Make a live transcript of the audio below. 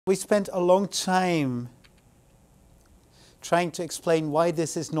We spent a long time trying to explain why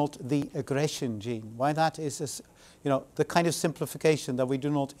this is not the aggression gene, why that is the kind of simplification that we do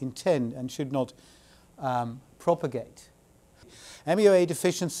not intend and should not propagate. MAO A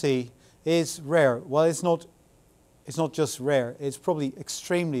deficiency is rare. Well, it's not just rare, it's probably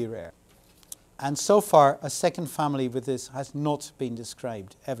extremely rare. And so far, a second family with this has not been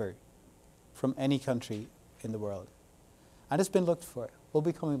described ever from any country in the world. And it's been looked for. We'll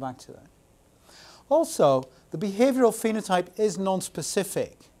be coming back to that. Also, the behavioral phenotype is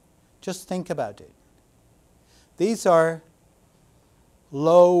non-specific. Just think about it. These are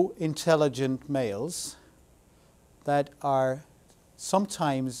low intelligent males that are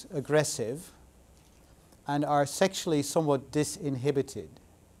sometimes aggressive and are sexually somewhat disinhibited.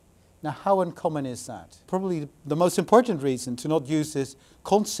 Now, how uncommon is that? Probably the most important reason to not use this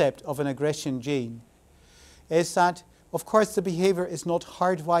concept of an aggression gene is that, of course, the behavior is not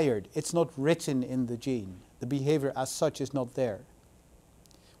hardwired. It's not written in the gene. The behavior as such is not there.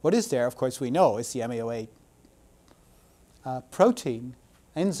 What is there, of course, we know, is the MAO A protein,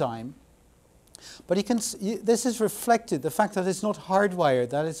 enzyme. But this is reflected, the fact that it's not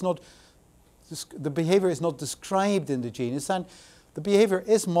hardwired, that it's not, the behavior is not described in the gene, is that the behavior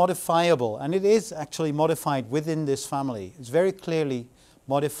is modifiable, and it is actually modified within this family. It's very clearly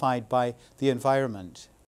modified by the environment.